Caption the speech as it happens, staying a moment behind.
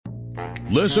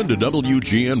Listen to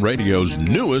WGN Radio's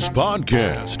newest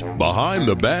podcast, Behind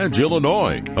the Badge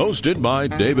Illinois, hosted by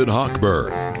David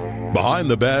Hochberg. Behind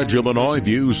the Badge Illinois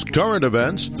views current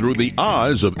events through the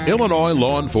eyes of Illinois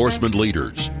law enforcement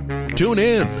leaders. Tune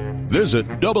in. Visit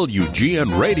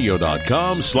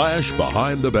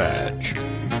WGNradio.com/Behind the Badge.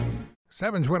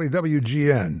 720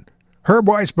 WGN. Herb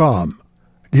Weisbaum.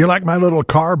 Do you like my little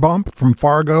car bump from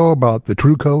Fargo about the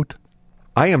True Coat?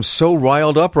 I am so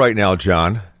riled up right now,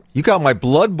 John. You got my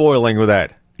blood boiling with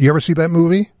that. You ever see that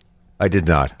movie? I did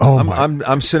not. Oh, I'm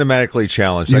cinematically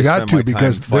challenged. You got to,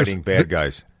 because fighting bad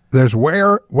guys. There's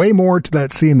way more to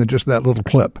that scene than just that little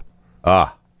clip. And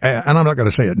I'm not going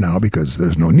to say it now because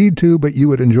there's no need to, but you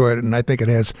would enjoy it, and I think it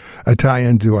has a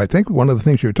tie-in to, I think, one of the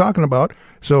things you're talking about.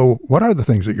 So what are the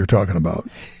things that you're talking about?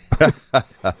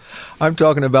 I'm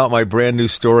talking about my brand new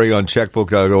story on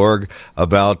checkbook.org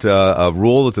about a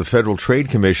rule that the Federal Trade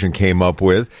Commission came up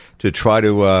with to try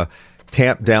to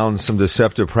tamp down some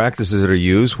deceptive practices that are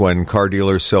used when car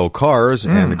dealers sell cars,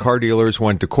 and the car dealers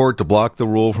went to court to block the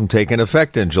rule from taking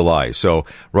effect in July. So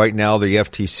right now the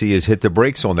FTC has hit the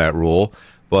brakes on that rule,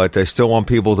 but I still want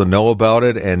people to know about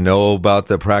it and know about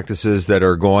the practices that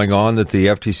are going on that the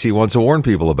FTC wants to warn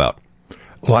people about.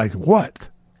 Like what?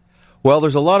 Well,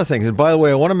 there's a lot of things. And by the way,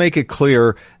 I want to make it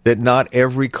clear that not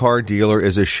every car dealer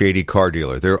is a shady car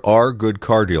dealer. There are good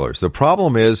car dealers. The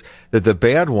problem is that the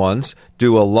bad ones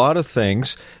do a lot of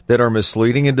things that are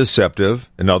misleading and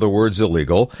deceptive, in other words,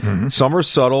 illegal. Mm-hmm. Some are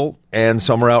subtle and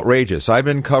some are outrageous. I've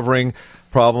been covering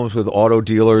problems with auto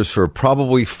dealers for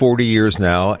probably 40 years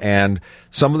now, and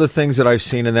some of the things that I've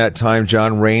seen in that time,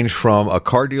 John, range from a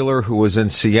car dealer who was in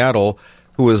Seattle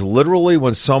who is literally,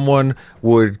 when someone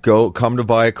would come to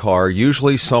buy a car,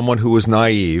 usually someone who was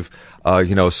naive,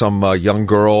 some young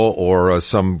girl or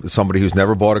somebody who's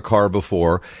never bought a car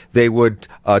before, they would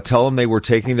tell them they were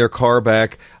taking their car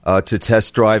back to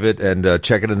test drive it and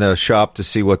check it in the shop to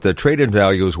see what the trade-in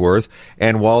value is worth.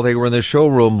 And while they were in the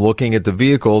showroom looking at the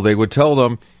vehicle, they would tell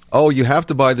them, "Oh, you have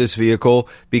to buy this vehicle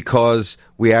because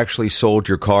we actually sold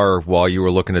your car while you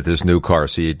were looking at this new car,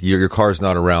 so your car's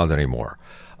not around anymore."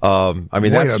 Wait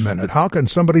a minute. How can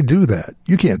somebody do that?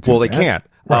 You can't do that. Well, they can't.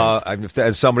 Right.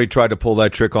 If somebody tried to pull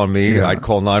that trick on me, I'd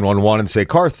call 911 and say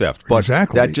car theft. But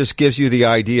that just gives you the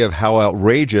idea of how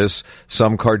outrageous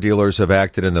some car dealers have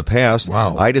acted in the past.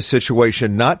 Wow. I had a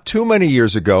situation not too many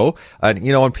years ago,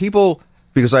 and people,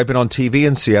 because I've been on TV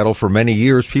in Seattle for many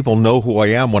years, people know who I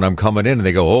am when I'm coming in, and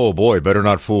they go, "Oh, boy, better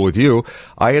not fool with you."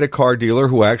 I had a car dealer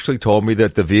who actually told me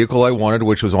that the vehicle I wanted,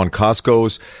 which was on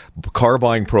Costco's car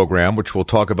buying program, which we'll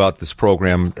talk about this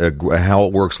program, how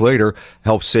it works later,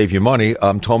 helps save you money,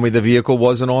 told me the vehicle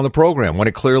wasn't on the program when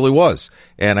it clearly was.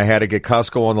 And I had to get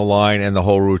Costco on the line and the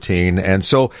whole routine. And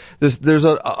so there's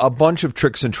a bunch of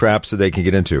tricks and traps that they can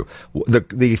get into.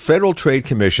 The Federal Trade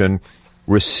Commission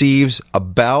receives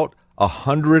about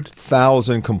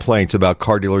 100,000 complaints about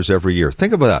car dealers every year.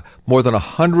 Think about that. More than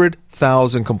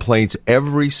 100,000 complaints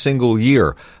every single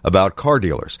year about car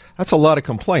dealers. That's a lot of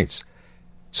complaints.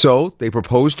 So they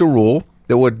proposed a rule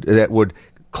that would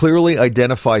clearly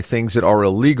identify things that are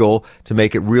illegal to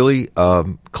make it really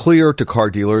clear to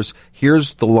car dealers.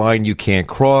 Here's the line you can't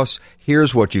cross.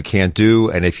 Here's what you can't do.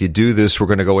 And if you do this, we're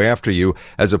going to go after you,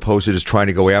 as opposed to just trying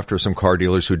to go after some car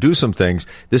dealers who do some things.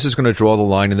 This is going to draw the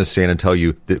line in the sand and tell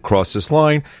you that cross this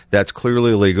line. That's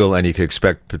clearly illegal, and you can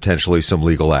expect potentially some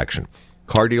legal action.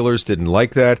 Car dealers didn't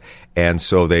like that, and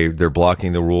so they're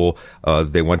blocking the rule.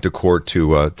 They went to court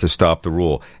to stop the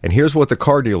rule. And here's what the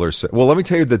car dealers said. Well, let me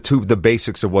tell you the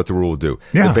basics of what the rule would do.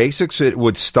 Yeah. The basics: it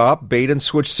would stop bait and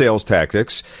switch sales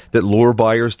tactics that lure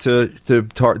buyers to the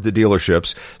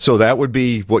dealerships. So that would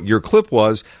be what your clip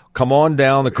was. Come on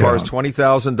down. The car's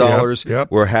 $20,000. Yep.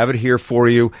 We'll have it here for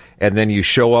you. And then you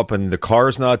show up and the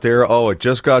car's not there. Oh, it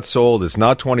just got sold. It's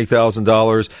not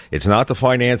 $20,000. It's not the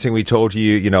financing we told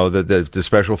you, the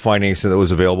special financing that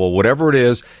was available. Whatever it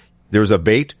is, there's a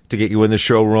bait to get you in the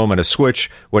showroom and a switch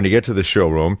when you get to the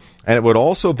showroom. And it would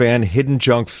also ban hidden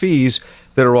junk fees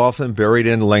that are often buried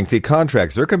in lengthy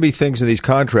contracts. There can be things in these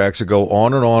contracts that go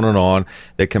on and on and on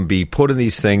that can be put in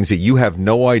these things that you have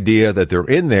no idea that they're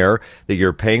in there, that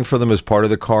you're paying for them as part of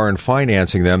the car and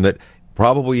financing them, that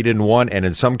probably you didn't want, and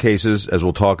in some cases, as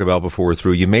we'll talk about before we're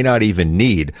through, you may not even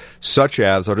need, such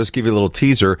as, I'll just give you a little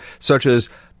teaser, such as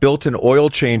built-in oil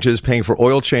changes, paying for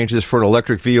oil changes for an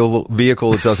electric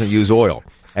vehicle that doesn't use oil.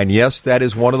 And yes, that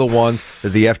is one of the ones that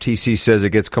the FTC says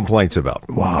it gets complaints about.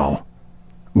 Wow.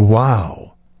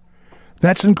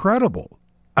 That's incredible.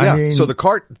 Yeah, I mean, so the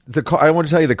car, I want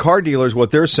to tell you, the car dealers, what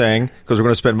they're saying, because we're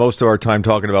going to spend most of our time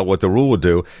talking about what the rule would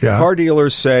do. Yeah. Car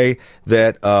dealers say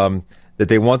that that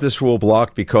they want this rule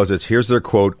blocked because it's, here's their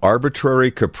quote,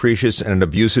 arbitrary, capricious, and an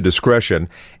abuse of discretion.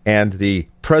 And the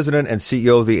president and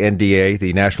CEO of the NDA,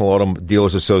 the National Auto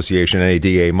Dealers Association,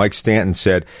 NADA, Mike Stanton,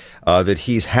 said that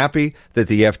he's happy that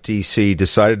the FTC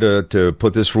decided to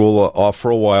put this rule off for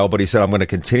a while, but he said, I'm going to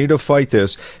continue to fight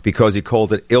this because he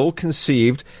called it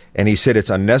ill-conceived, and he said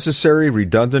it's unnecessary,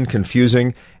 redundant,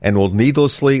 confusing, and will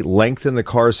needlessly lengthen the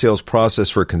car sales process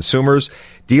for consumers.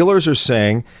 Dealers are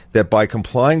saying that by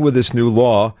complying with this new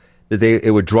law, that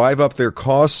it would drive up their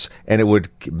costs and it would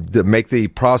make the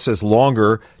process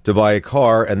longer to buy a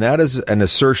car. And that is an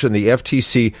assertion the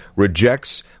FTC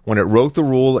rejects when it wrote the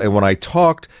rule. And when I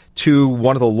talked to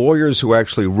one of the lawyers who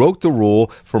actually wrote the rule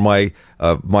for my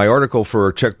article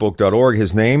for checkbook.org,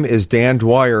 his name is Dan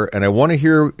Dwyer, and I want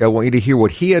you to hear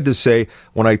what he had to say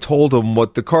when I told him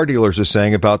what the car dealers are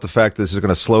saying about the fact that this is going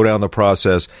to slow down the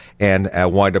process and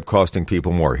wind up costing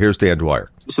people more. Here's Dan Dwyer.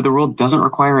 So the rule doesn't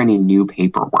require any new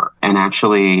paperwork. And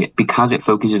actually, because it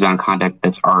focuses on conduct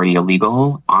that's already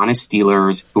illegal, honest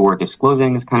dealers who are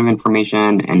disclosing this kind of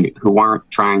information and who aren't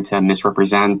trying to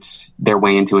misrepresent their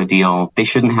way into a deal, they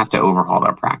shouldn't have to overhaul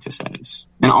their practices.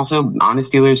 And also,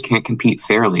 honest dealers can't compete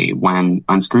fairly when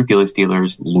unscrupulous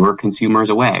dealers lure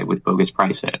consumers away with bogus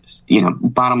prices.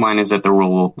 Bottom line is that the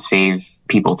rule will save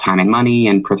people time and money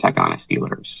and protect honest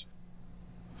dealers.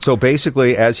 So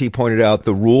basically, as he pointed out,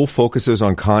 the rule focuses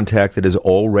on contact that is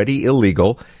already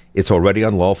illegal. It's already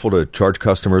unlawful to charge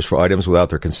customers for items without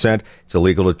their consent. It's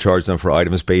illegal to charge them for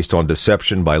items based on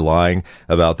deception by lying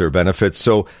about their benefits.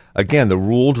 So again, the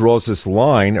rule draws this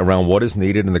line around what is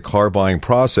needed in the car buying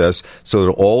process so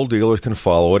that all dealers can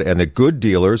follow it and the good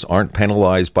dealers aren't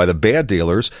penalized by the bad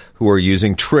dealers who are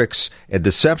using tricks and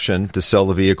deception to sell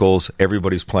the vehicles.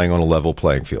 Everybody's playing on a level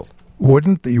playing field.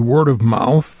 Wouldn't the word of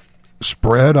mouth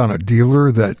spread on a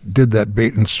dealer that did that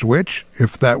bait and switch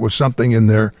if that was something in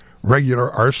their regular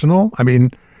arsenal? I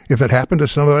mean, if it happened to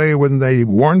somebody, wouldn't they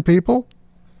warn people?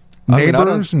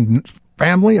 Neighbors and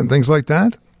family and things like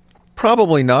that?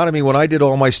 Probably not. I mean, when I did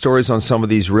all my stories on some of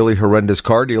these really horrendous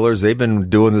car dealers, they've been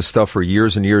doing this stuff for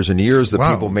years and years and years. The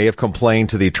people may have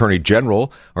complained to the Attorney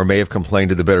General or may have complained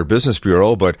to the Better Business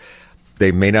Bureau, but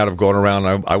they may not have gone around.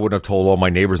 I wouldn't have told all my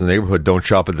neighbors in the neighborhood, don't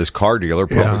shop at this car dealer.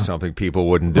 Probably something people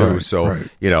wouldn't do.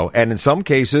 And in some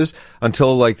cases,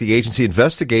 until the agency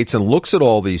investigates and looks at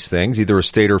all these things, either a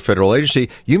state or federal agency,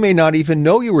 you may not even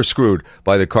know you were screwed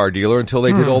by the car dealer until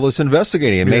they did all this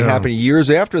investigating. It may happen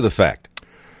years after the fact.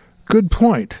 Good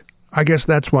point. I guess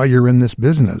that's why you're in this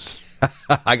business.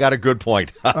 I got a good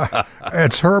point.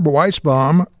 It's Herb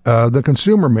Weisbaum, the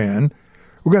consumer man.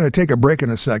 We're going to take a break in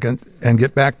a second and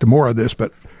get back to more of this, but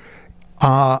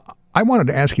I wanted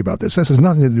to ask you about this. This has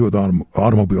nothing to do with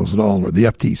automobiles at all or the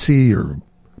FTC or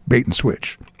bait and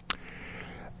switch.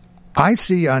 I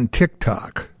see on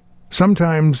TikTok,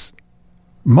 sometimes,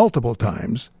 multiple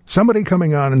times, somebody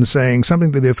coming on and saying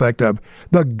something to the effect of,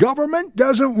 the government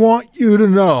doesn't want you to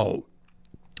know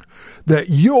that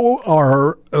you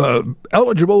are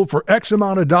eligible for X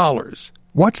amount of dollars.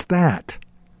 What's that?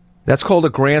 That's called a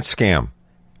grant scam.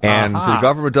 And the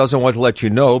government doesn't want to let you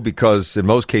know because in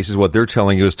most cases what they're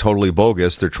telling you is totally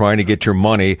bogus. They're trying to get your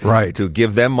money to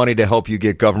give them money to help you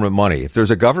get government money. If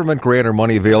there's a government grant or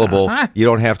money available, you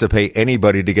don't have to pay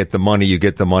anybody to get the money. You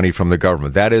get the money from the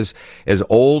government. That is as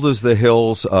old as the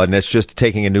hills, and it's just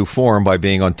taking a new form by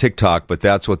being on TikTok, but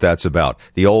that's what that's about.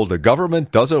 The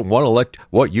government doesn't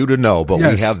want you to know, but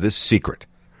we have this secret.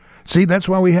 See, that's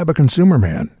why we have a consumer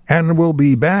man. And we'll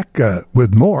be back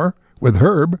with more with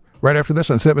Herb right after this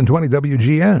on 720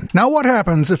 WGN. Now, what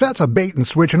happens if that's a bait and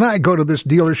switch and I go to this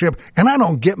dealership and I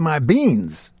don't get my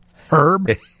beans?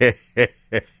 Herb?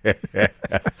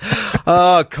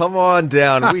 Oh, come on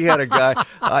down. We had a guy.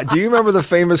 Do you remember the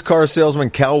famous car salesman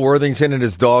Cal Worthington and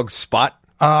his dog Spot?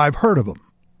 I've heard of him.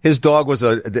 His dog was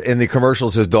in the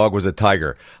commercials, his dog was a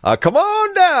tiger. Come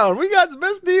on down. We got the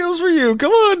best deals for you.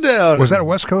 Come on down. Was that a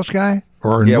West Coast guy?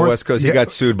 West Coast. He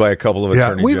got sued by a couple of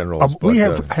attorney generals. We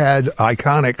have had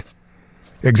iconic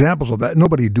examples of that.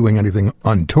 Nobody doing anything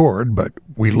untoward, but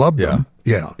we loved them.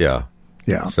 Yeah.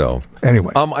 So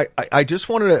anyway, I just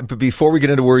wanted to, before we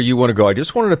get into where you want to go, I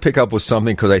just wanted to pick up with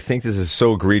something because I think this is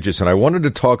so egregious, and I wanted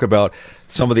to talk about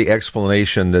some of the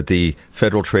explanation that the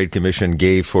Federal Trade Commission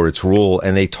gave for its rule,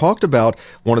 and they talked about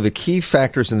one of the key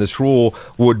factors in this rule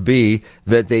would be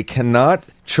that they cannot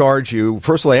charge you.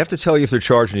 First of all, they have to tell you if they're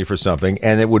charging you for something,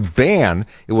 and it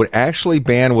would actually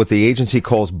ban what the agency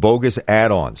calls bogus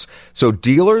add-ons. So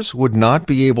dealers would not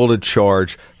be able to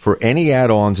charge for any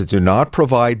add-ons that do not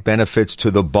provide benefits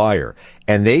to the buyer.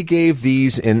 And they gave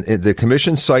these, the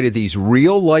commission cited these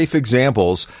real-life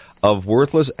examples of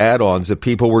worthless add-ons that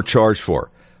people were charged for.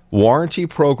 warranty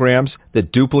programs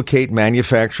that duplicate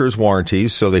manufacturers'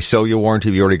 warranties. So they sell you a warranty.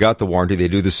 If you already got the warranty, they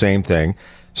do the same thing.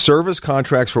 Service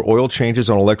contracts for oil changes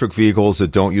on electric vehicles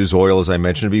that don't use oil, as I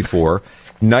mentioned before.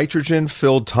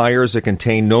 Nitrogen-filled tires that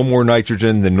contain no more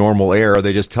nitrogen than normal air.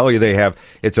 They just tell you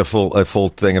it's a full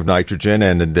thing of nitrogen,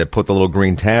 and they put the little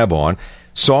green tab on.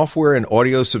 Software and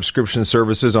audio subscription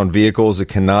services on vehicles that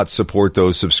cannot support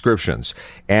those subscriptions,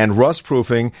 and rust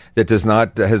proofing that has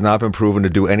not been proven to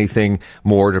do anything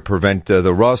more to prevent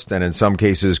the rust, and in some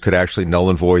cases could actually null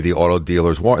and void the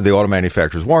auto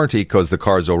manufacturer's warranty because the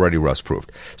car is already rust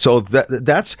proofed. So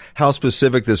that's how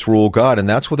specific this rule got, and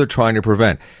that's what they're trying to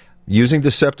prevent. Using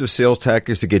deceptive sales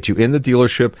tactics to get you in the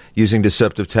dealership, using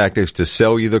deceptive tactics to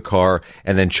sell you the car,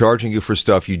 and then charging you for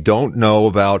stuff you don't know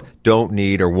about, don't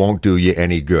need, or won't do you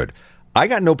any good. I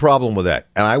got no problem with that,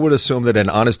 and I would assume that an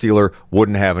honest dealer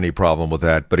wouldn't have any problem with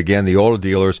that. But again, the auto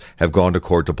dealers have gone to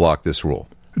court to block this rule.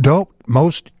 Don't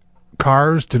most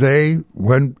cars today,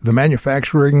 when the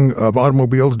manufacturing of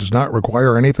automobiles does not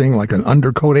require anything like an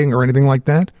undercoating or anything like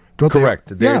that?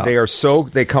 Correct.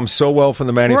 They come so well from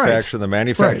the manufacturer. Right. The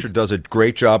manufacturer does a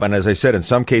great job. And as I said, in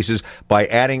some cases, by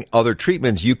adding other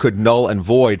treatments, you could null and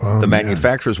void the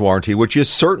manufacturer's warranty, which you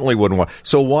certainly wouldn't want.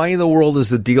 So why in the world is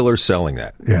the dealer selling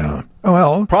that? Yeah.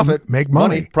 Well, profit. Make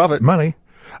money. Profit. Money.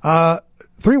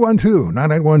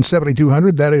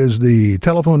 312-991-7200. That is the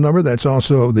telephone number. That's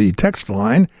also the text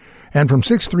line. And from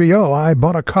 630, I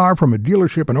bought a car from a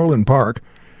dealership in Orland Park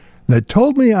that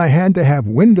told me I had to have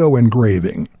window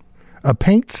engraving, a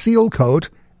paint seal coat,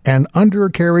 and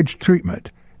undercarriage treatment,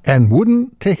 and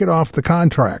wouldn't take it off the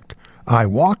contract. I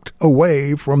walked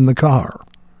away from the car.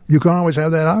 You can always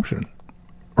have that option,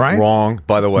 right? Wrong,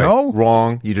 by the way. No?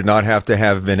 Wrong. You do not have to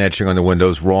have been etching on the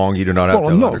windows. Wrong. You do not have to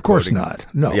have no, of course not.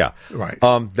 No. Yeah. Right.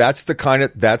 That's the kind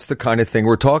of thing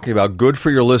we're talking about. Good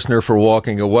for your listener for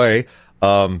walking away.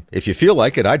 If you feel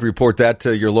like it, I'd report that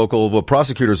to your local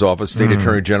prosecutor's office, state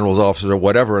attorney general's office, or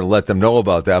whatever, and let them know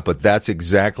about that. But that's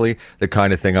exactly the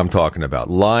kind of thing I'm talking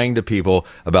about. Lying to people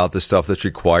about the stuff that's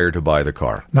required to buy the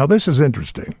car. Now, this is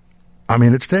interesting. I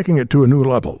mean, it's taking it to a new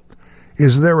level.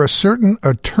 Is there a certain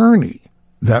attorney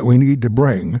that we need to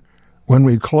bring when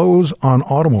we close on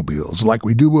automobiles like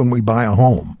we do when we buy a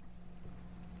home?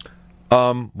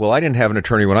 Well, I didn't have an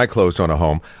attorney when I closed on a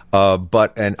home,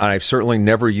 and I've certainly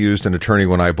never used an attorney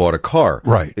when I bought a car.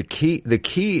 Right. The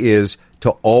key is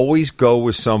to always go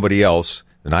with somebody else,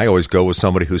 and I always go with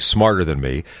somebody who's smarter than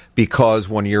me, because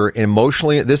when you're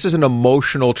this is an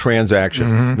emotional transaction.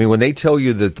 I mean, when they tell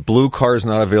you that the blue car is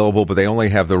not available, but they only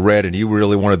have the red, and you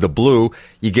really wanted the blue,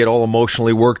 you get all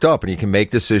emotionally worked up, and you can make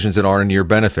decisions that aren't in your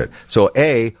benefit. So,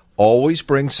 always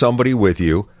bring somebody with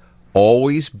you.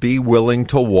 Always be willing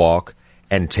to walk.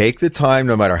 And take the time,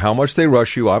 no matter how much they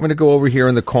rush you. I'm going to go over here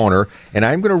in the corner, and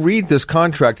I'm going to read this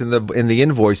contract in the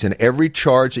invoice and every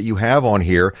charge that you have on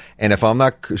here. And if I'm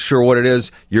not sure what it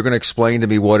is, you're going to explain to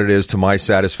me what it is to my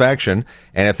satisfaction.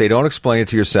 And if they don't explain it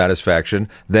to your satisfaction,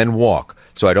 then walk.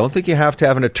 So I don't think you have to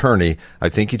have an attorney. I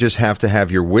think you just have to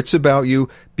have your wits about you,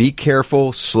 be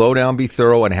careful, slow down, be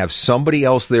thorough, and have somebody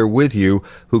else there with you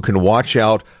who can watch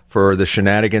out for the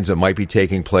shenanigans that might be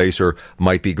taking place or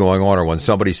might be going on, or when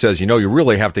somebody says, you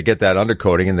really have to get that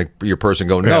undercoating, and your person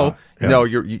go, no,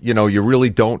 you really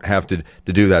don't have to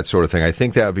do that sort of thing. I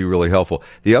think that would be really helpful.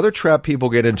 The other trap people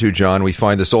get into, John, we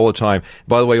find this all the time.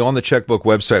 By the way, on the Checkbook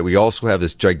website, we also have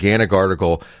this gigantic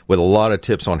article with a lot of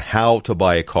tips on how to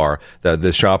buy a car,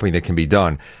 the shopping that can be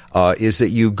done, is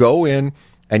that you go in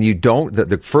and you don't,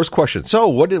 the first question, so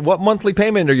what monthly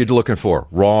payment are you looking for?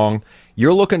 Wrong.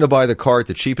 You're looking to buy the car at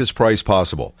the cheapest price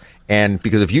possible. And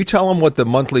because if you tell them what the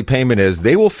monthly payment is,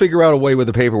 they will figure out a way with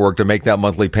the paperwork to make that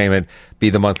monthly payment be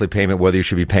the monthly payment, whether you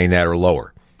should be paying that or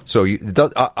lower. So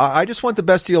I just want the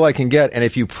best deal I can get. And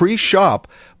if you pre-shop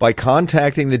by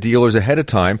contacting the dealers ahead of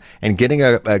time and getting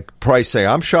a price, say,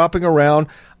 I'm shopping around,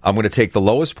 I'm going to take the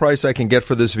lowest price I can get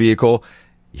for this vehicle.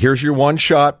 Here's your one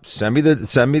shot. Send me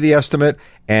the estimate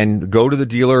and go to the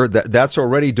dealer. That's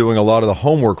already doing a lot of the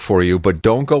homework for you, but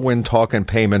don't go in talking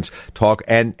payments.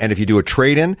 And if you do a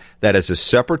trade-in, that is a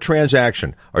separate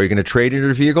transaction. Are you going to trade in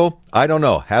your vehicle? I don't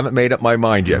know. Haven't made up my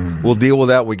mind yet. We'll deal with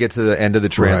that when we get to the end of the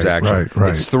transaction.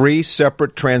 Right. It's 3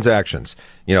 separate transactions.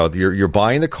 You're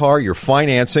buying the car, you're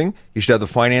financing. You should have the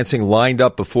financing lined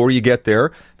up before you get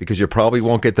there, because you probably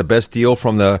won't get the best deal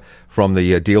from the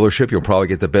dealership. You'll probably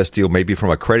get the best deal maybe from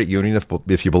a credit union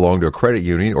if you belong to a credit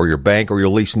union, or your bank, or your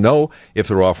least know if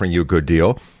they're offering you a good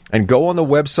deal. And go on the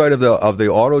website of the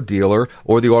auto dealer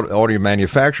or the auto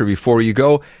manufacturer before you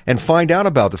go and find out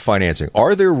about the financing.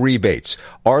 Are there rebates?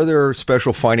 Are there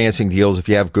special financing deals if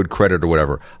you have good credit or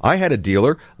whatever? I had a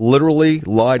dealer literally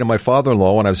lie to my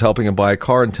father-in-law when I was helping him buy a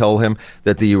car and tell him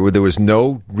that there was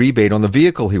no rebate on the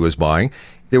vehicle he was buying.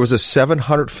 There was a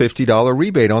 $750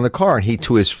 rebate on the car, and he,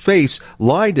 to his face,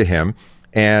 lied to him.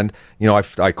 And,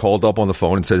 I called up on the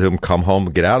phone and said to him, come home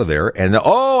and get out of there. And,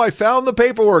 I found the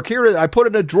paperwork. Here, I put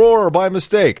it in a drawer by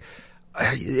mistake.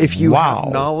 If you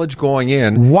have knowledge going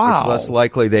in, it's less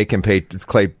likely they can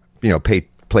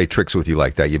play tricks with you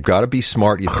like that. You've got to be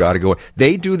smart. You've got to go.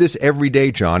 They do this every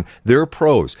day, John. They're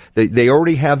pros. They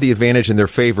already have the advantage in their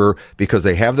favor because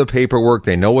they have the paperwork.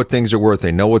 They know what things are worth.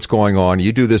 They know what's going on.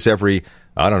 You do this every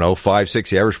 5, 6.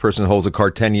 The average person holds a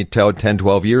car 10,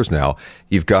 12 years now.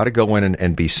 You've got to go in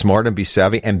and be smart and be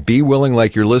savvy and be willing,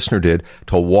 like your listener did,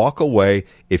 to walk away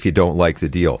if you don't like the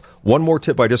deal. One more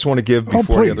tip I just want to give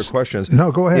before the other questions.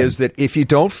 No, go ahead. Is that if you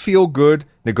don't feel good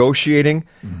negotiating,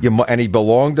 and you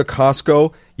belong to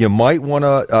Costco, you might want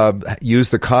to use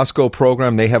the Costco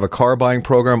program. They have a car buying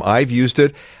program. I've used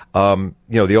it.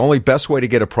 The only best way to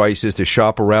get a price is to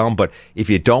shop around. But if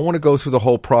you don't want to go through the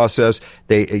whole process,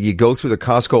 you go through the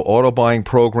Costco auto buying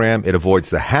program. It avoids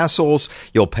the hassles.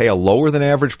 You'll pay a lower than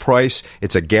average price.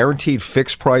 It's a guaranteed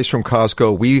fixed price from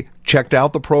Costco. We checked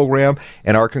out the program,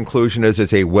 and our conclusion is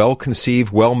it's a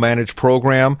well-conceived, well-managed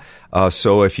program.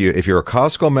 So if you're a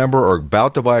Costco member or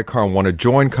about to buy a car and want to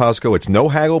join Costco, it's no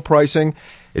haggle pricing.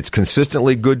 It's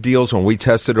consistently good deals. When we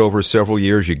tested it over several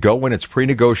years, you go in, it's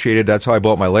pre-negotiated. That's how I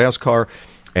bought my last car.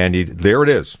 And there it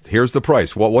is. Here's the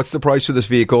price. What's the price for this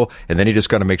vehicle? And then you just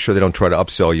got to make sure they don't try to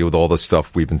upsell you with all the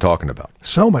stuff we've been talking about.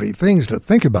 So many things to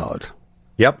think about.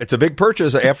 Yep, it's a big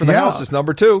purchase. After the house is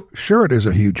number 2. Sure, it is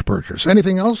a huge purchase.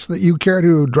 Anything else that you care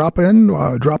to drop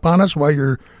on us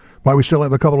while we still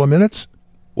have a couple of minutes?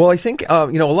 Well, I think, a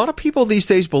lot of people these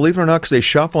days, believe it or not, because they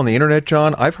shop on the internet,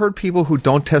 John, I've heard people who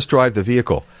don't test drive the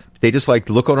vehicle. They just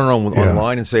look on it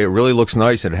online and say it really looks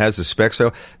nice and it has the specs.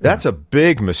 So that's a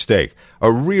big mistake, a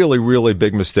really, really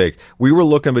big mistake. We were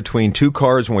looking between 2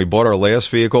 cars when we bought our last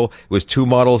vehicle. It was 2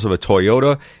 models of a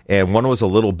Toyota, and one was a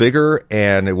little bigger,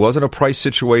 and it wasn't a price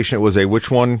situation. It was which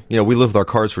one, we lived with our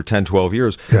cars for 10, 12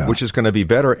 years, which is going to be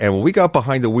better. And when we got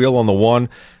behind the wheel on the one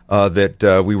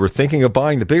that we were thinking of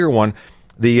buying, the bigger one,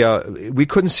 we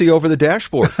couldn't see over the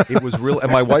dashboard. It was real,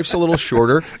 and my wife's a little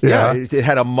shorter. It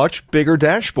had a much bigger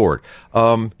dashboard.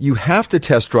 You have to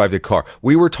test drive the car.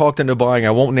 We were talked into buying,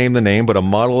 I won't name the name, but a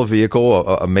model of vehicle,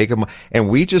 a make of, and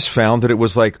we just found that it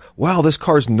was like, wow, this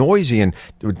car's noisy and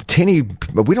tinny,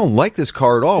 but we don't like this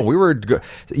car at all.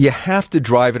 You have to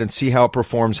drive it and see how it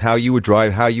performs, how you would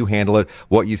drive, how you handle it,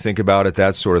 what you think about it,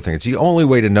 that sort of thing. It's the only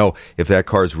way to know if that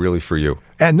car is really for you.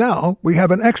 And now we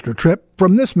have an extra trip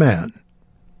from this man.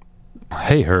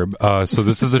 Hey, Herb. So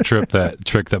this is a trick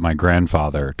that my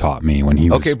grandfather taught me when he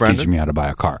was teaching me how to buy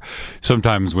a car.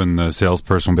 Sometimes when the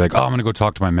salesperson will be like, I'm going to go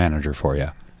talk to my manager for you,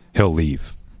 he'll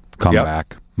leave, come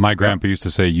back. My grandpa used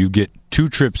to say, you get 2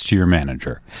 trips to your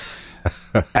manager.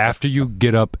 After you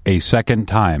get up a second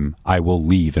time, I will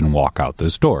leave and walk out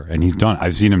this door. And he's done.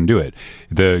 I've seen him do it.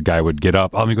 The guy would get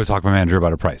up. Let me go talk to my manager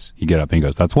about a price. He'd get up and he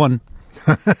goes, that's 1.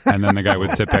 And then the guy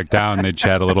would sit back down, they'd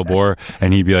chat a little more,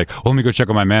 and he'd be like, let me go check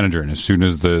on my manager. And as soon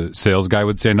as the sales guy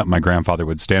would stand up, my grandfather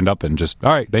would stand up and just,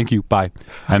 all right, thank you, bye.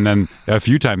 And then a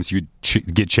few times he'd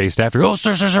get chased after. Oh,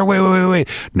 sir, wait.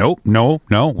 Nope, no,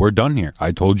 we're done here.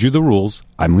 I told you the rules.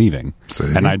 I'm leaving.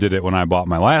 See? And I did it when I bought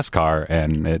my last car,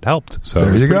 and it helped. So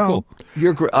there you go.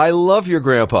 Cool. I love your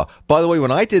grandpa. By the way,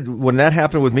 when that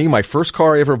happened with me, my first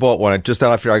car I ever bought, just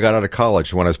after I got out of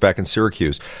college, when I was back in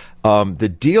Syracuse,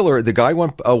 the guy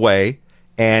went away,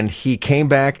 and he came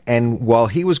back, and while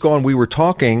he was gone, we were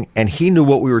talking, and he knew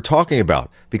what we were talking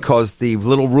about because the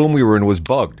little room we were in was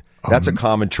bugged. That's a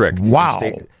common trick. Wow.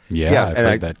 Yeah, I've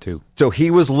heard that too. So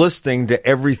he was listening to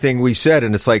everything we said,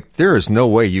 and it's like, there is no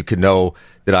way you could know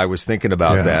that I was thinking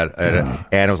about that.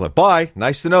 And I was like, bye,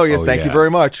 nice to know you. Thank you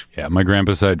very much. Yeah, my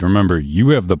grandpa said, remember, you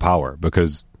have the power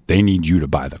because they need you to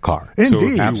buy the car.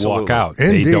 Indeed. So if you walk out,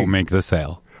 they don't make the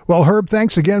sale. Well, Herb,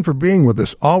 thanks again for being with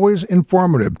us. Always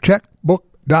informative.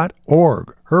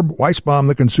 Checkbook.org. Herb Weisbaum,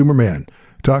 the Consumer Man.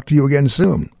 Talk to you again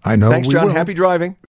soon. I know. Thanks, John. Happy driving.